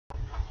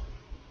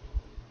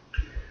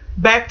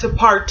Back to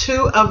part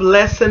 2 of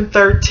lesson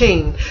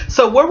 13.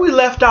 So where we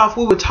left off,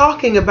 we were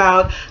talking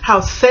about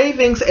how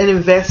savings and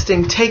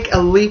investing take a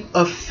leap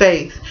of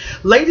faith.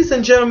 Ladies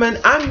and gentlemen,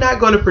 I'm not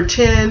going to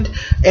pretend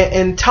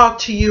and talk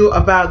to you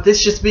about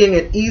this just being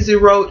an easy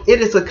road.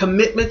 It is a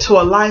commitment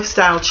to a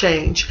lifestyle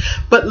change.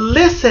 But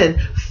listen,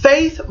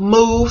 faith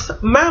moves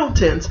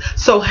mountains.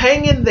 So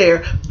hang in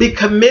there. Be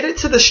committed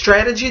to the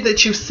strategy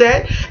that you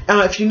set.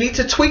 If you need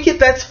to tweak it,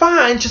 that's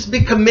fine. Just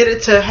be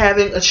committed to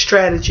having a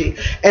strategy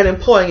and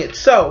employing it.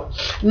 So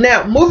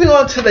now moving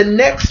on to the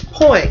next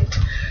point.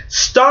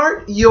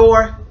 Start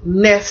your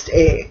nest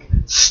egg.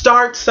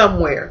 Start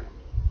somewhere.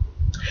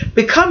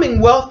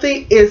 Becoming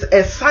wealthy is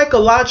as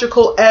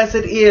psychological as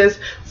it is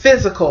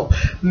physical.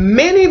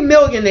 Many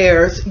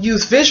millionaires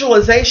use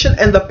visualization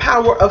and the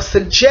power of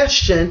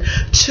suggestion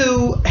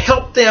to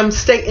help them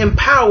stay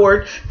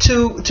empowered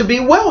to be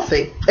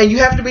wealthy. And you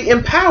have to be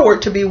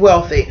empowered to be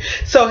wealthy.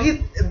 So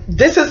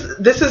this is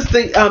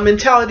the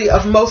mentality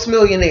of most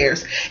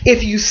millionaires.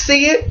 If you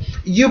see it,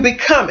 you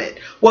become it.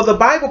 Well, the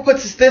Bible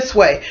puts it this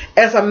way: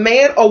 as a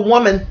man or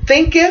woman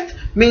thinketh,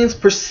 means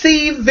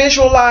perceive,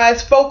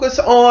 visualize, focus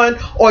on,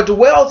 or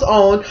dwells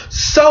on,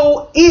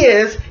 so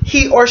is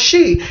he or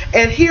she.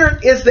 And here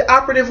is the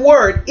operative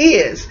word,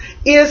 is.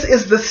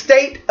 Is the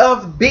state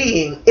of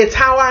being. It's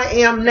how I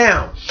am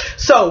now.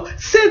 So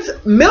since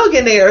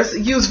millionaires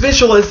use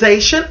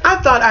visualization, I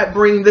thought I'd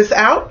bring this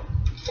out.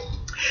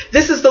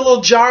 This is the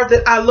little jar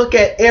that I look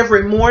at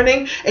every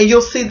morning, and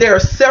you'll see there are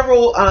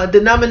several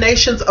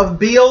denominations of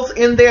bills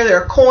in there.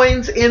 There are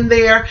coins in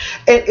there,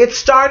 and it's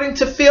starting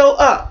to fill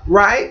up,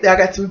 right? I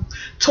got some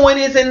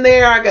 20s in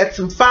there. I got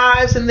some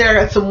 5s in there.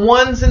 I got some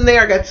 1s in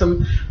there. I got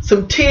some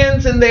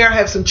 10s in there. I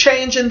have some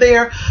change in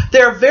there.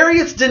 There are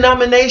various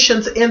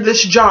denominations in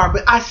this jar,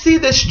 but I see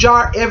this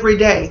jar every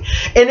day,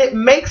 and it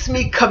makes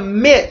me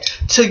commit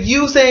to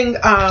using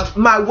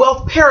my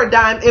wealth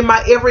paradigm in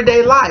my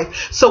everyday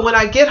life. So when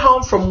I get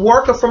home from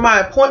work or from my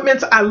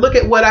appointments, I look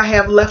at what I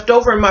have left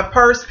over in my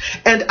purse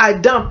and I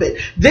dump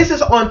it. This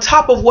is on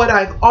top of what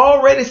I've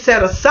already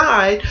set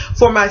aside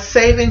for my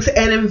savings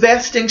and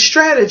investing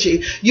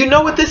strategy. You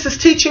know what this is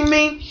teaching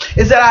me?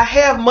 Is that I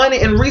have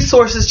money and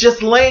resources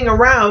just laying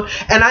around,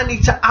 and I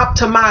need to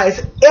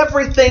optimize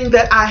everything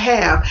that I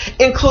have,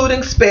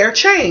 including spare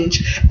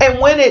change. And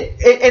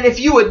if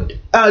you would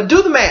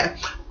do the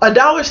math,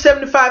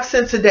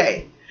 $1.75 a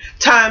day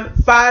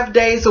times 5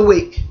 days a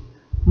week.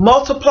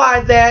 Multiply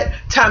that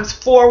times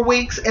 4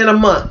 weeks in a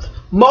month.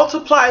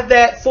 Multiply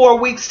that 4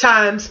 weeks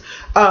times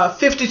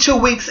 52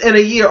 weeks in a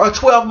year, or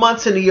 12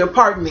 months in a year,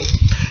 pardon me.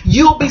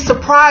 You'll be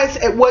surprised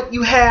at what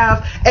you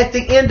have at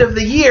the end of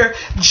the year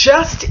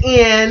just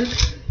in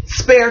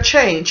spare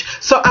change.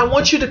 So I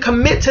want you to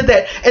commit to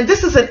that. And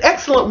this is an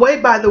excellent way,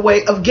 by the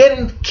way, of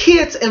getting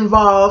kids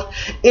involved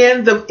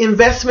in the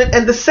investment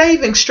and the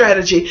saving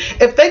strategy.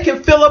 If they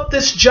can fill up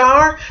this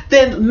jar,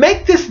 then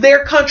make this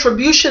their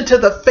contribution to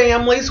the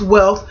family's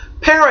wealth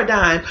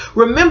paradigm.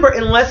 Remember,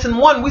 in lesson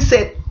 1, we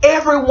said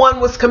everyone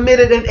was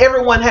committed and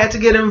everyone had to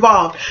get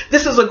involved.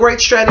 This is a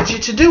great strategy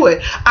to do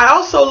it. I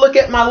also look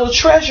at my little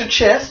treasure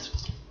chest,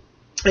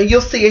 and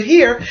you'll see it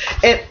here,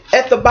 and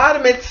at the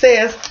bottom it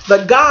says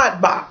the God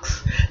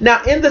box.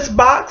 Now in this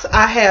box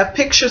I have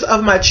pictures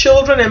of my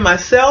children and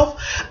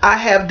myself. I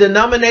have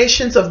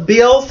denominations of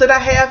bills that I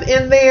have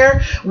in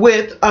there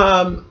with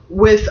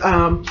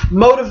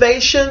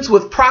motivations,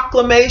 with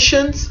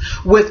proclamations,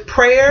 with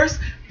prayers.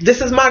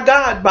 This is my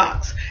God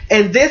box,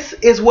 and this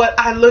is what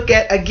I look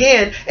at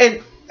again.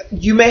 And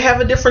you may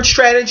have a different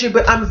strategy,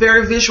 but I'm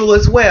very visual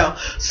as well.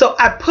 So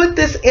I put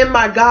this in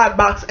my God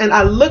box, and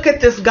I look at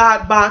this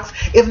God box,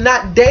 if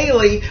not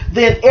daily,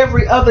 then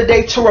every other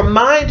day, to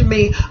remind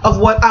me of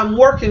what I'm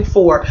working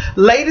for.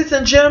 Ladies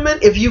and gentlemen,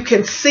 if you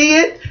can see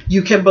it,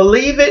 you can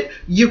believe it,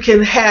 you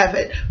can have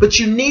it. But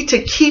you need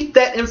to keep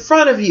that in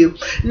front of you.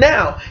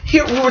 Now,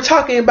 here we were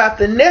talking about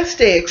the nest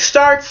egg.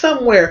 Start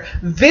somewhere.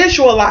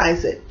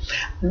 Visualize it.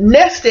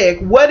 Nest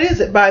egg, what is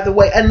it, by the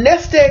way? A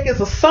nest egg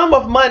is a sum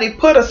of money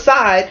put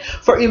aside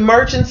for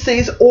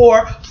emergencies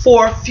or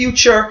for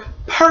future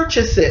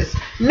purchases.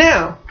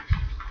 Now,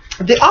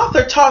 the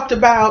author talked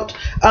about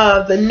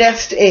the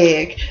nest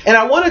egg, and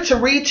I wanted to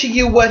read to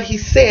you what he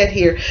said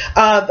here.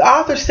 The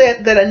author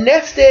said that a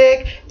nest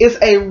egg is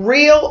a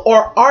real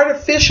or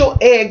artificial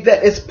egg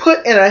that is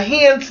put in a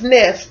hen's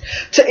nest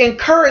to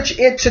encourage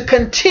it to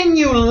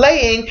continue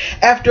laying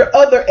after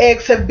other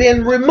eggs have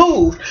been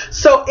removed.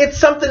 So it's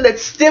something that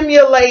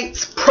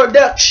stimulates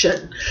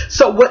production.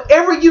 So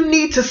whatever you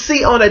need to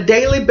see on a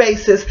daily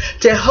basis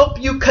to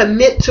help you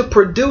commit to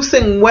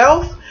producing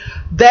wealth,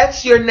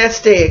 that's your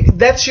nest egg.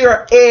 That's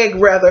your egg,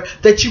 rather,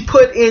 that you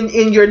put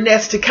in your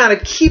nest to kind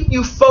of keep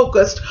you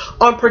focused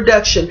on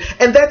production.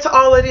 And that's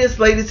all it is,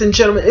 ladies and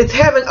gentlemen. It's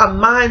having a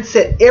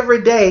mindset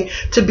every day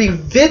to be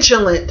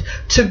vigilant,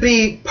 to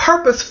be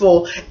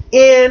purposeful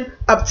in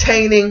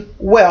obtaining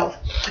wealth.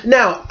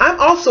 Now, I'm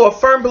also a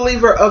firm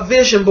believer of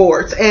vision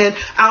boards, and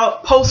I'll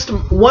post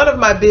one of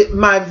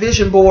my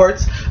vision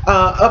boards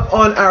up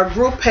on our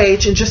group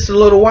page in just a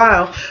little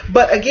while.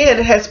 But again,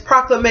 it has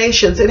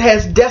proclamations, it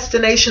has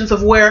destinations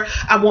of where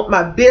I want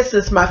my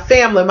business, my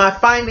family, my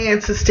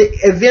finances to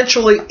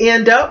eventually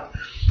end up.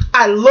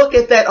 I look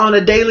at that on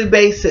a daily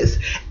basis,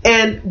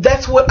 and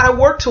that's what I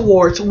work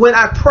towards. When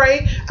I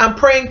pray, I'm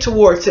praying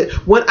towards it.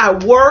 When I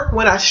work,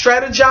 when I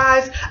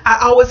strategize, I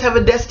always have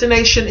a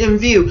destination in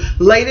view.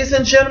 Ladies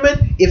and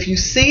gentlemen, if you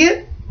see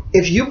it,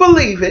 if you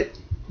believe it,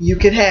 you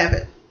can have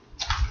it.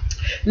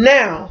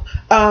 Now,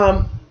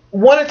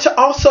 wanted to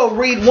also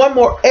read one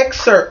more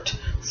excerpt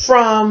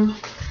from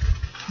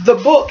the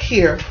book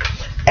here.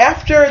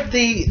 After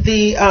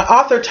the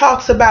author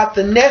talks about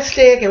the nest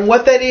egg and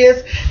what that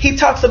is, he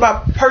talks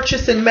about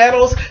purchasing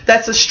metals.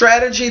 That's a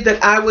strategy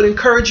that I would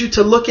encourage you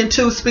to look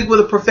into. Speak with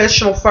a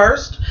professional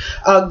first.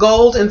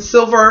 Gold and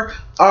silver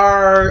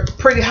are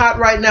pretty hot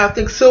right now. I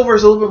think silver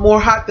is a little bit more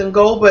hot than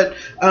gold, but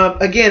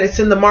again, it's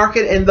in the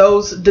market, and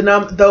those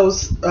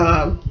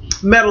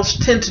metals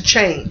tend to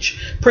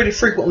change pretty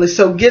frequently.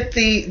 So get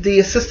the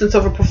assistance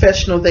of a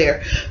professional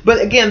there.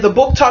 But again, the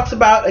book talks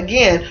about,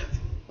 again,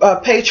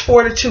 page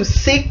 42,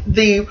 seek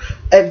the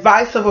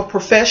advice of a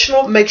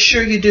professional. Make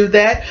sure you do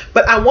that.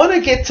 But I want to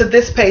get to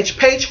this page,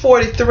 page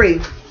 43.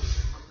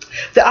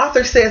 The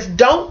author says,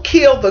 don't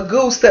kill the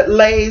goose that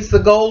lays the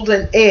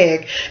golden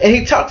egg. And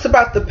he talks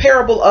about the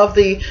parable of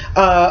the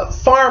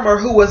farmer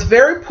who was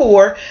very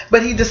poor,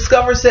 but he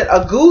discovers that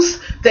a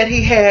goose that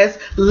he has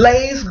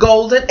lays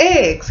golden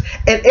eggs.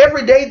 And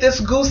every day this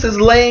goose is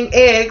laying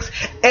eggs,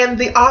 and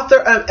the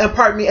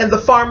and the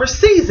farmer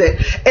sees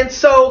it. And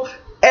so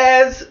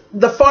as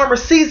the farmer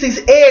sees these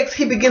eggs,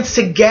 he begins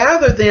to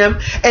gather them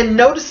and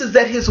notices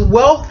that his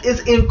wealth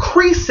is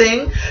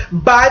increasing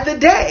by the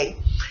day.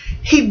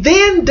 He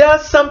then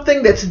does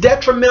something that's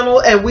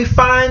detrimental, and we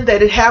find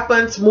that it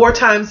happens more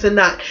times than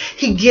not.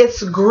 He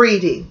gets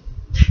greedy.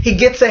 He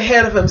gets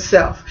ahead of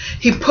himself.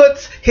 He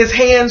puts his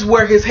hands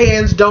where his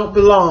hands don't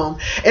belong.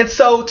 And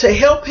so to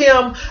help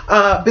him,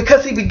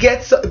 because he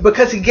gets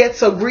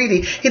so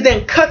greedy, he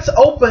then cuts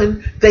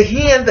open the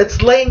hen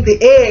that's laying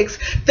the eggs,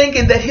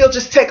 thinking that he'll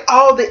just take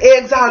all the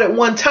eggs out at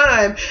one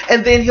time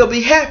and then he'll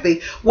be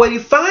happy. What he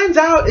finds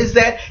out is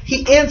that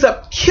he ends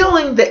up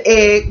killing the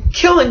hen,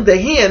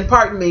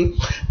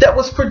 that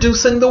was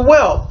producing the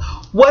wealth.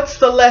 What's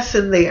the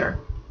lesson there?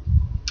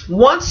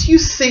 Once you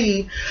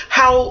see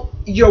how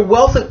your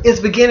wealth is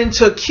beginning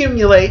to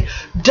accumulate,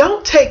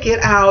 don't take it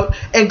out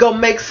and go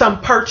make some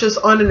purchase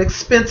on an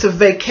expensive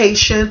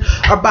vacation,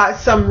 or buy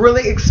some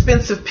really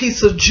expensive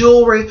piece of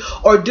jewelry,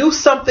 or do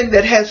something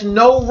that has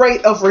no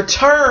rate of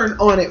return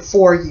on it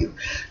for you.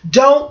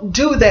 Don't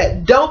do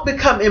that. Don't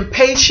become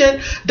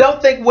impatient.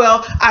 Don't think,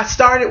 well, I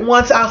started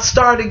once, I'll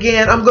start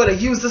again. I'm going to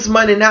use this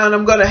money now and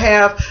I'm going to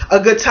have a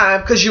good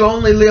time, because you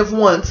only live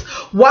once.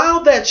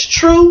 While that's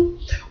true,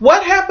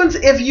 what happens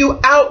if you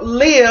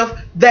outlive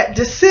that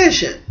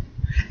decision?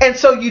 And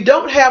so you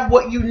don't have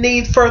what you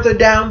need further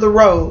down the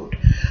road.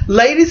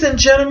 Ladies and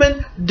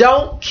gentlemen,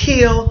 don't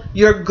kill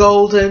your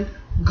golden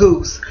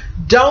goose.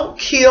 Don't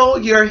kill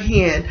your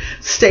hen.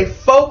 Stay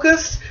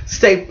focused,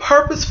 stay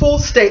purposeful,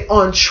 stay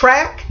on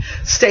track,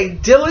 stay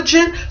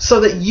diligent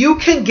so that you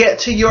can get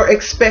to your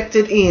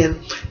expected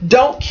end.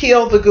 Don't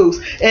kill the goose.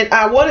 And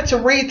I wanted to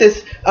read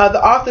this.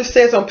 The author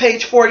says on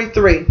page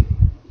 43.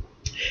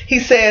 He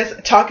says,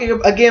 talking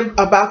again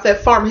about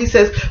that farmer, he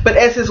says, but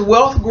as his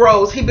wealth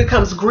grows, he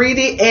becomes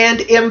greedy and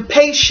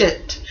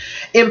impatient.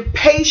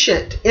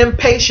 Impatient.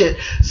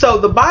 So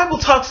the Bible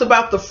talks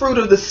about the fruit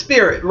of the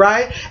Spirit,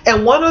 right?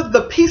 And one of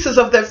the pieces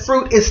of that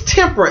fruit is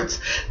temperance.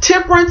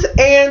 Temperance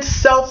and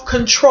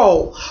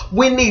self-control.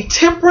 We need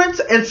temperance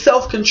and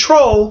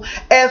self-control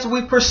as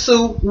we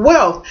pursue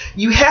wealth.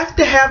 You have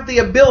to have the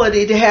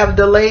ability to have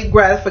delayed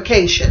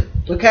gratification.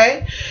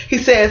 Okay, he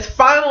says,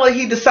 finally,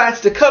 he decides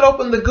to cut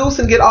open the goose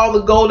and get all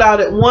the gold out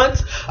at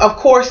once. Of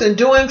course, in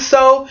doing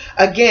so,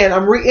 again,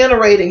 I'm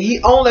reiterating,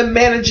 he only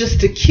manages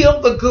to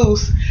kill the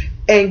goose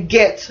and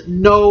gets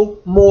no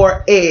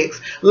more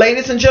eggs.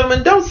 Ladies and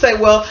gentlemen, don't say,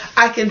 well,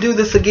 I can do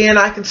this again.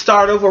 I can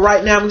start over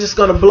right now. I'm just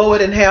going to blow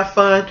it and have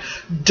fun.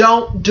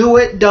 Don't do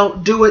it.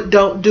 Don't do it.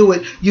 Don't do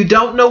it. You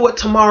don't know what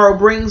tomorrow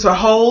brings or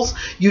holds.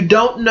 You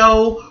don't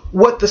know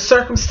what the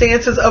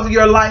circumstances of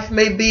your life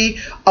may be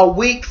a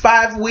week,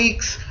 5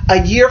 weeks,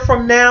 a year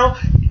from now.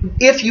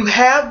 If you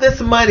have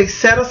this money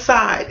set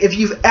aside, if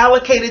you've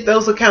allocated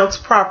those accounts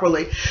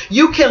properly,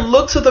 you can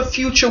look to the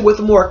future with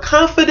more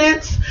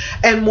confidence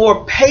and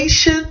more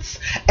patience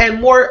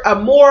and a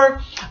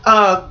more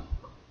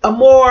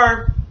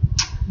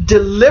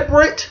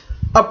deliberate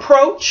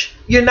approach.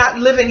 You're not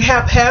living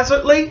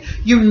haphazardly.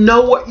 You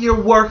know what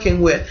you're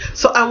working with.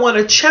 So I want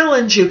to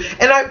challenge you,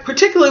 and I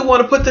particularly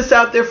want to put this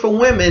out there for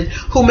women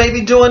who may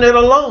be doing it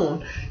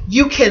alone.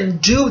 You can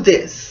do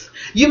this.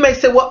 You may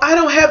say, well, I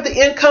don't have the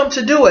income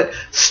to do it.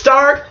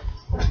 Start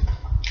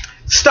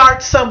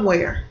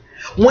somewhere.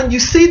 When you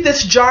see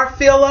this jar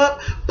fill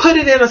up, put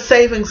it in a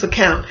savings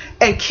account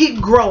and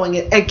keep growing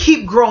it and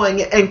keep growing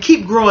it and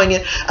keep growing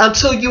it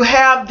until you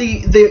have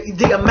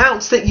the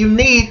amounts that you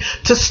need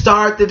to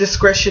start the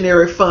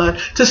discretionary fund,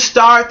 to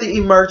start the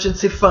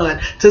emergency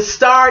fund, to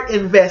start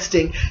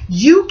investing.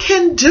 You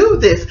can do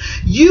this.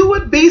 You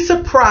would be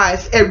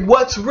surprised at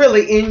what's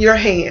really in your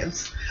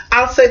hands.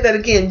 I'll say that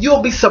again.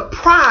 You'll be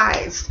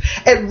surprised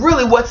at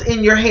really what's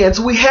in your hands.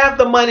 We have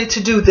the money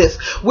to do this.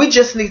 We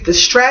just need the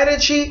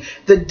strategy,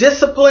 the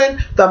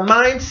discipline, the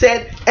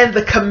mindset, and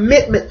the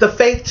commitment, the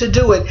faith to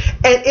do it.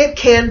 And it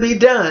can be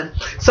done.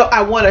 So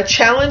I want to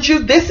challenge you.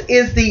 This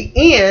is the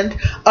end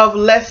of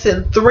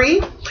lesson 3.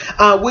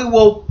 We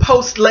will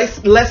post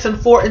lesson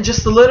 4 in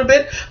just a little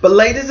bit. But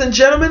ladies and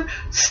gentlemen,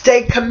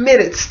 stay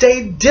committed,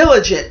 stay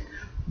diligent.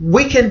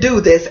 We can do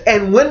this.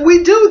 And when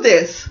we do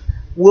this,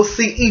 we'll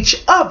see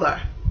each other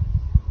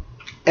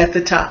at the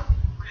top.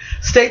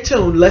 Stay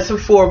tuned. Lesson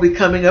 4 will be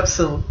coming up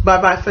soon.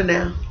 Bye-bye for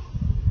now.